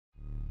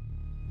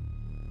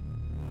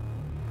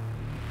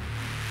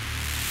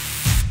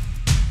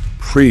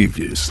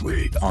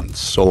Previously on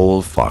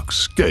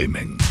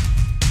SoulFoxGaming.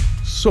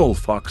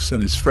 SoulFox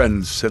and his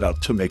friends set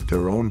out to make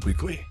their own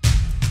weekly.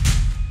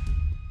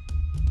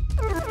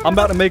 I'm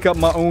about to make up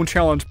my own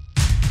challenge.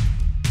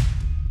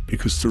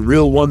 Because the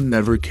real one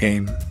never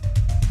came.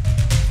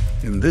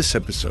 In this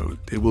episode,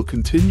 they will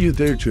continue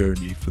their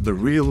journey for the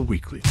real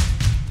weekly.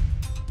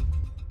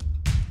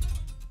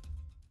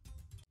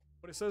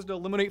 But it says to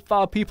eliminate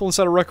 5 people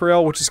inside of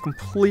Recreal, which is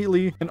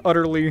completely and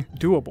utterly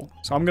doable.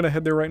 So I'm gonna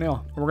head there right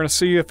now. And we're gonna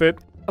see if it...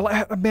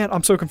 Man,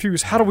 I'm so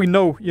confused. How do we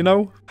know, you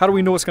know? How do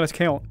we know it's gonna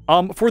count?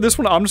 For this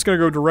one, I'm just gonna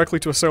go directly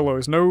to a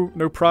solos. No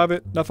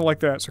private, nothing like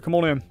that. So come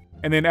on in.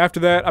 And then after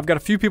that, I've got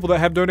a few people that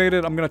have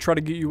donated. I'm gonna try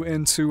to get you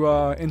into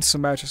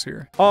some matches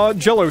here.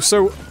 Jello,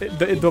 so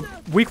the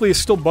weekly is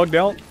still bugged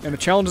out, and the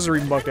challenges are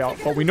even bugged out.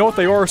 But we know what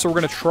they are, so we're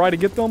gonna try to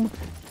get them,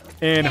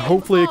 and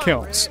hopefully it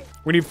counts.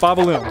 We need 5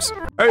 limbs.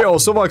 Hey y'all,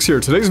 SoulFox here.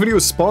 Today's video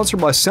is sponsored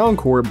by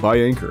Soundcore by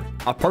Anchor.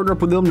 I partnered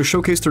up with them to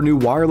showcase their new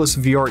wireless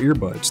VR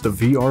earbuds, the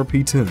VR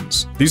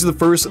P10s. These are the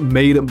first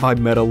made by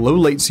Meta low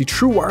latency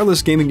true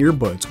wireless gaming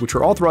earbuds, which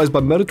are authorized by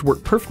Meta to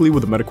work perfectly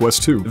with the Meta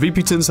Quest 2. The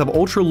VP10s have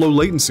ultra low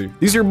latency.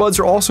 These earbuds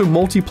are also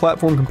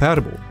multi-platform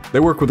compatible. They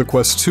work with the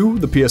Quest 2,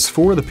 the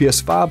PS4, the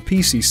PS5,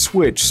 PC,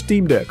 Switch,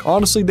 Steam Deck.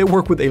 Honestly, they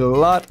work with a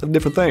lot of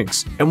different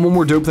things. And one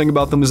more dope thing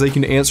about them is they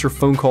can answer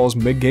phone calls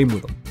mid-game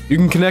with them. You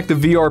can connect the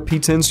VR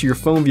P10s to your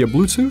phone via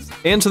Bluetooth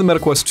and to the Meta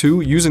Quest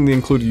 2 using the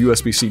included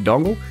USB-C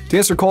dongle to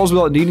answer calls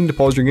without needing to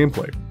pause your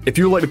gameplay. If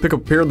you would like to pick up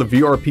a pair of the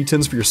VR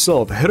P10s for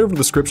yourself, head over to the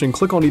description,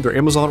 click on either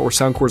Amazon or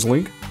Soundcore's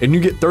link, and you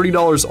get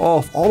 $30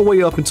 off all the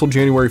way up until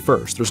January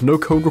 1st. There's no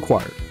code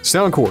required.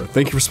 Soundcore,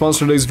 thank you for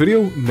sponsoring today's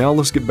video. Now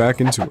let's get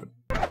back into it.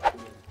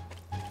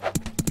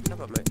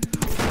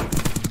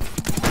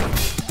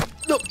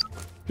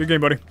 Good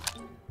game, buddy.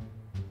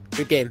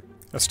 Good game.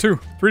 That's 2.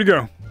 3 to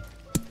go.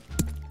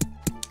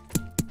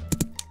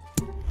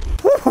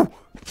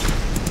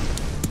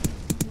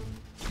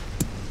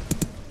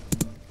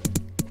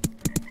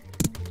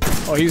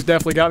 Oh, he's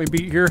definitely got me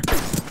beat here.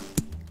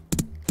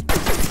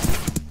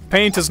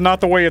 Paint is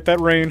not the way at that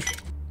range.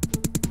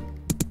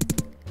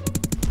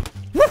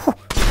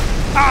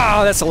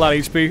 Ah, that's a lot of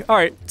HP.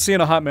 Alright, see you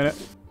in a hot minute.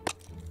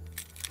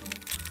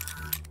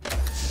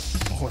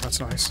 Oh, that's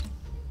nice.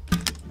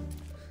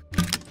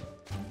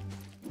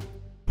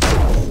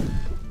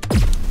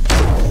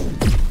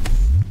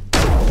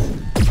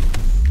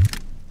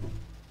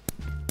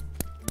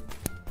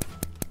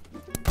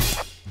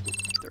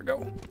 There we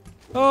go.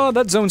 Oh,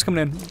 that zone's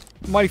coming in.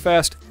 Mighty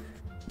fast.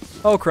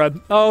 Oh,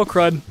 crud. Oh,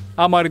 crud.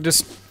 I might have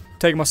just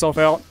taken myself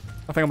out.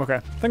 I think I'm okay. I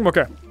think I'm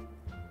okay.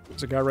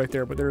 There's a guy right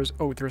there, but there's...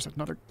 Oh,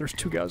 there's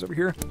 2 guys over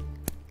here.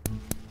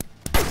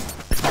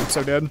 I'm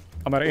so dead.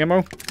 I'm out of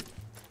ammo.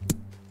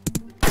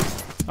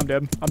 I'm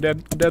dead. I'm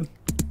dead. I'm dead.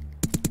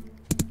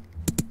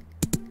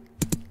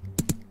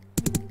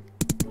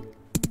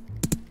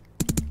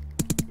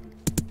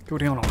 Go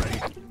down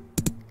already.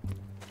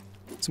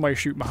 Somebody's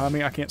shooting behind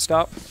me. I can't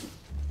stop.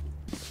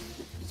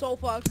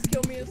 SoulFox,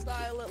 kill me in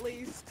style at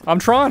least. I'm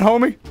trying,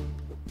 homie.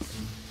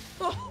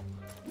 Oh,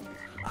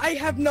 I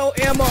have no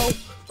ammo.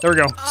 There we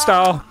go.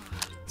 Style.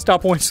 Style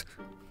points.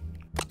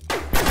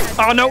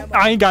 Oh, no.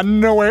 I ain't got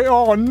no way.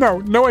 Oh, no.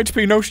 No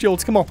HP, no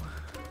shields. Come on.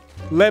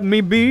 Let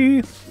me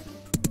be.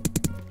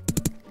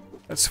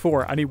 That's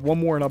 4. I need 1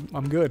 more and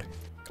I'm good.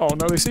 Oh,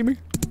 no. They see me?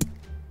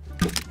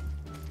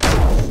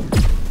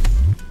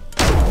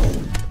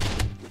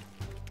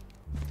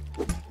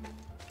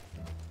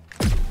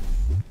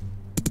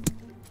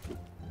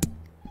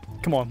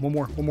 Come on, 1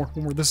 more, 1 more,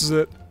 1 more. This is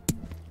it.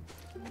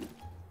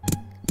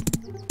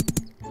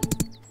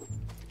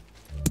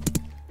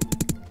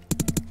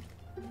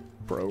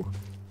 Bro.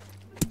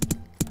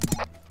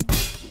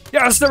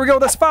 Yes, there we go.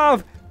 That's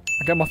 5.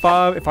 I got my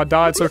 5. If I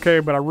die, it's okay,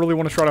 but I really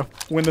want to try to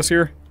win this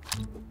here.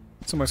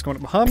 Somebody's coming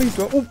up behind me.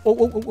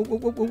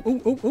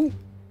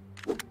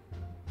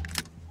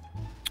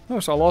 Oh,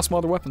 so I lost my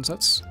other weapons.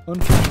 That's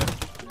unfortunate.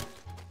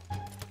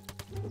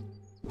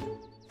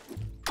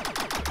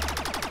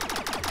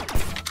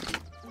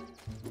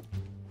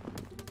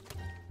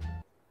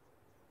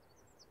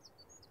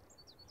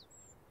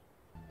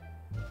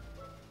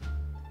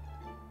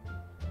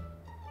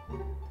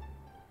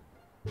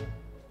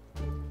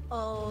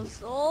 Oh,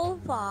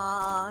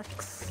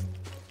 SoulFox.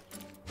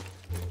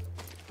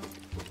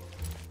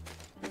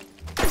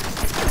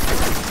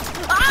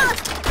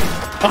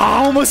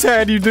 I almost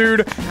had you,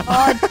 dude.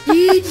 Oh,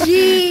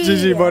 GG.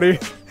 GG, buddy.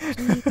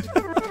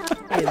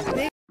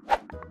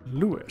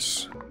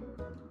 Lewis.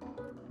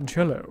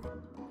 Jello.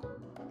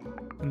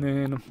 And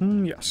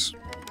then, yes.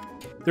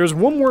 There's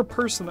 1 more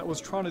person that was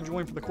trying to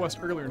join for the quest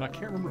earlier, and I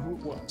can't remember who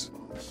it was.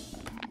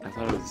 I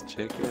thought it was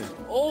chicken.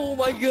 Oh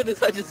my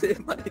goodness, I just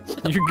hit my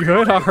jump. You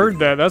good? I heard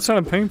that. That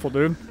sounded painful,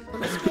 dude.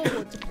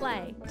 Let's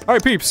play.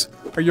 Alright, peeps.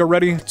 Are you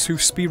ready to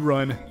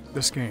speedrun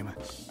this game?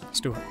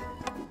 Let's do it.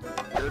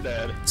 You're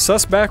dead.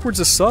 Sus backwards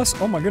is sus?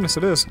 Oh my goodness,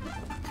 it is.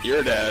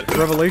 You're dead.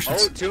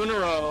 Revelations. Oh, 2 in a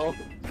row.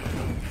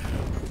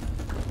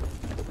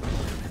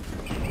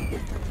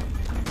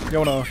 You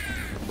wanna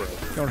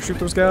shoot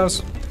those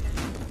guys?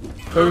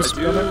 Those.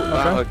 I do.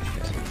 Okay.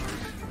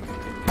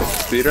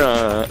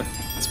 Speedrun.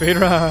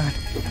 Speedrun.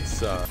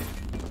 What's up?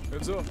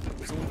 Heads up.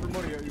 Someone threw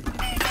money at you.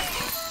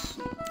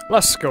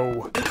 Let's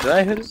go. Did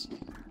I hit it?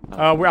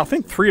 I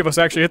think 3 of us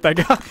actually hit that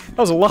guy. That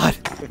was a lot.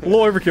 A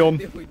little overkill.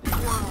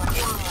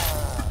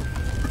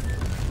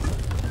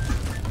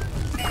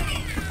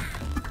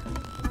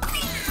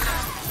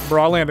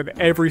 Bro, I landed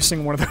every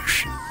single one of those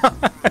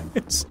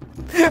shots.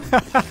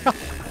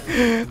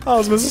 I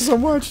was missing so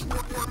much.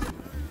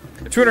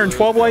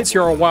 212 lights,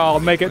 you're a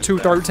wild. Make it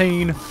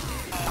 213.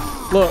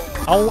 Look,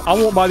 I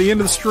want by the end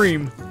of the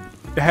stream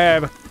to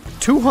have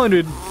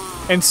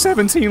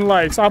 217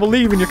 likes. I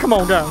believe in you. Come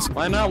on, guys.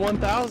 Why not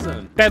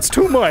 1,000? That's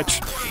too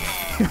much.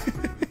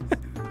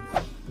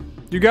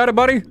 You got it,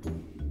 buddy?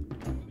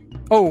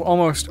 Oh,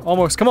 almost.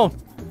 Almost. Come on.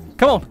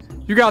 Come on.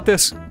 You got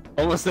this.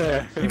 Almost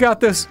there. You got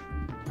this.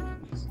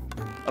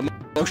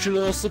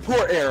 Emotional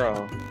support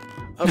arrow.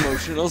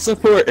 Emotional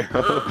support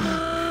arrow.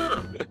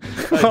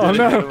 Oh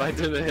no. I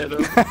didn't hit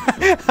him.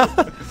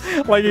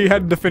 Like you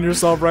had to defend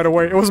yourself right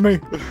away. It was me.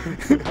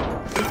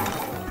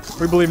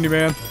 We believe in you,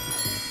 man.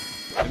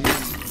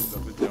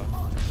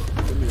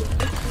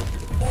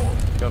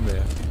 Come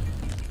here.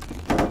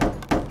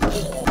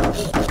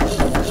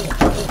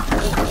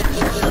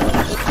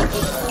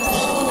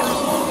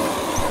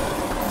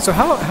 So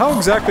how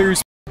exactly are you?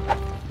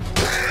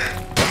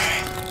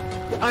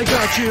 I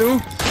got you.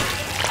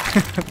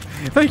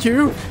 Thank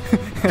you.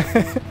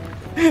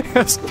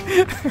 Yes.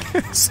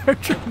 So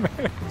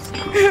dramatic.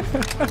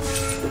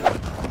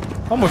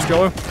 Almost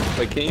yellow.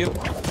 Wait, can you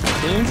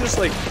just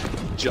like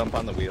jump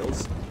on the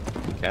wheels?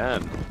 You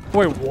can.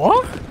 Wait,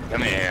 what?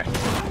 Come here.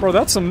 Bro,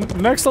 that's some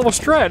next level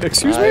strat.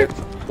 Excuse me?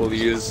 We'll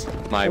use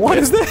my What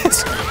whip. is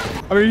this?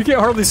 I mean, you can't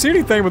hardly see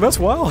anything, but that's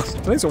wild.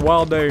 Today's a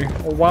wild day.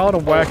 A wild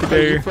and wacky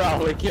day. You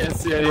probably can't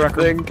see Record.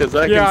 anything because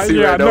I can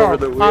see right no, over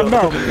the wheel. I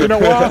know. You know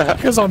why?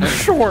 Because I'm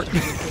short.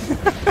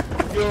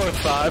 You're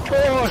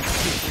 5'4".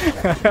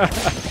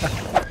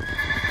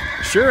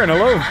 Sure, and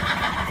hello.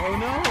 Oh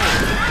no!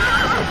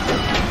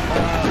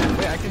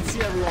 Wait, I can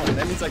see everyone.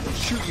 That means I can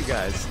shoot you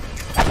guys.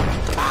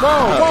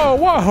 Whoa, whoa,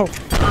 whoa!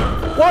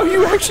 Whoa,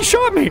 you actually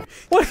shot me!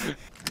 What?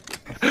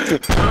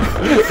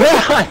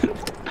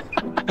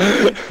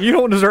 You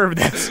don't deserve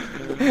this.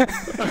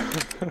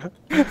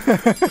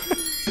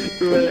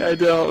 Wait, I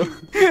don't.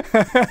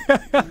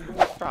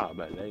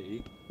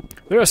 Probably.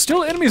 There are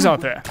still enemies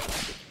out there.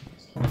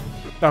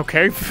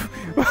 Okay.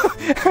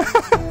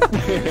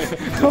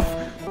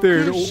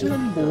 Dude,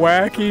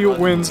 wacky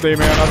Wednesday,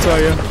 man, I'll tell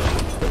you.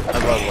 I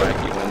love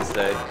Wacky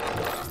Wednesday.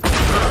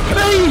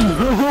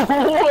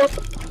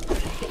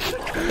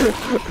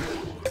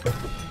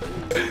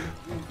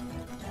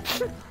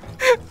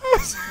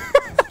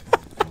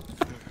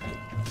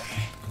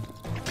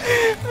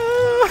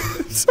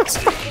 So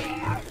sorry.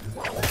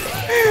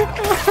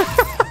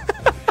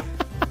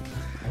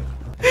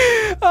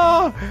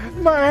 Oh,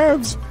 my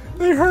abs,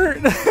 they hurt.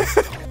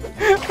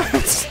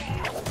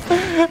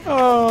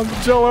 Oh,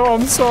 Jello,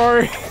 I'm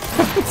sorry.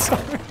 I'm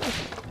sorry.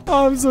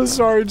 I'm so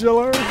sorry,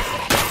 Jello.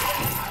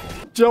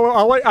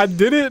 Jello, I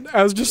did it.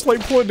 I was just like,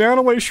 pull it down.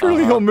 I'm like,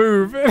 surely he'll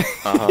move. He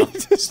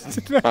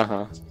just did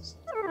that.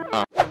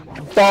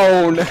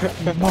 Bone.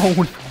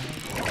 Moan.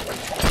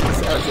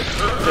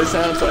 It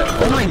sounds like.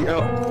 Oh my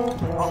god.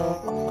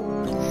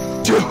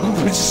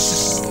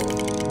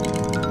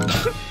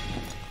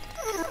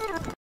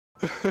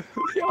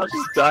 We all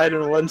just died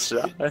in one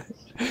shot.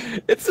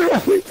 It's the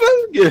wrong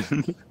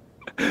pumpkin.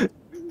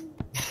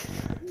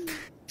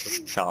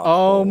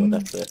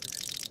 That's it.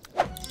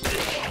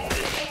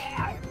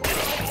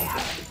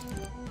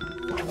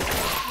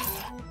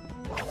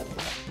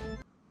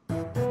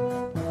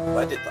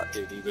 Why did that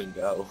dude even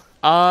go?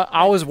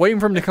 I was waiting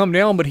for him to come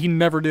down, but he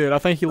never did. I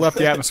think he left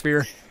the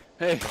atmosphere.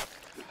 Hey,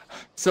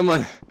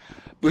 someone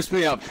boost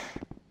me up.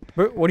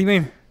 What do you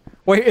mean?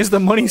 Wait, is the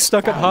money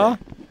stuck up high?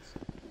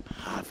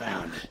 I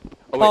found it.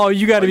 Oh,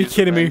 you gotta be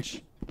kidding me.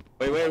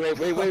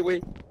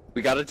 Wait.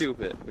 We gotta do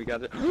it. We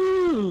gotta.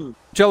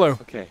 Jello.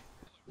 Okay.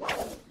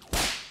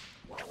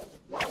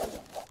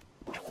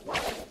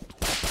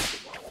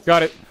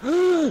 Got it.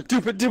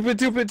 Dupe it.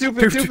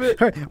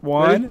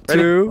 1,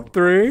 2,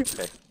 3.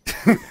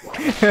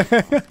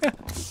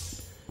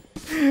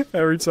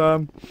 Every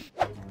time.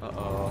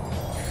 Uh-oh.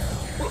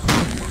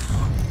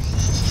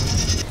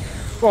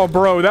 Oh,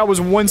 bro, that was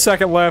 1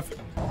 second left.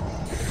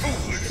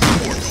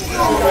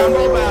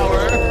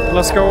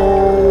 Let's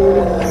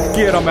go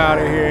get him out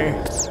of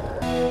here.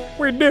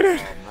 We did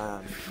it.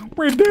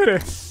 We did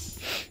it.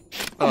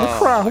 I'm gonna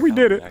cry. We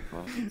did it.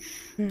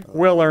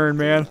 Well earned,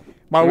 man.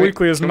 My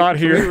weekly is not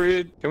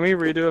here. Can we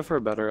redo it for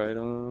a better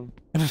item?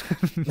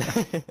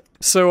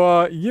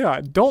 So,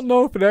 yeah, don't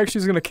know if it actually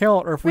is gonna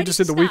count or if we just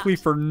did the weekly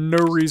for no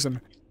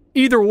reason.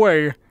 Either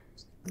way,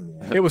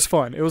 it was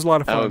fun. It was a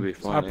lot of fun. That would be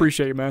funny. I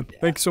appreciate it, man.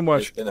 Thank you so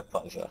much. It's been a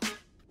pleasure.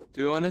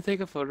 Do we want to take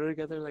a photo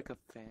together like a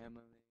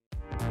family?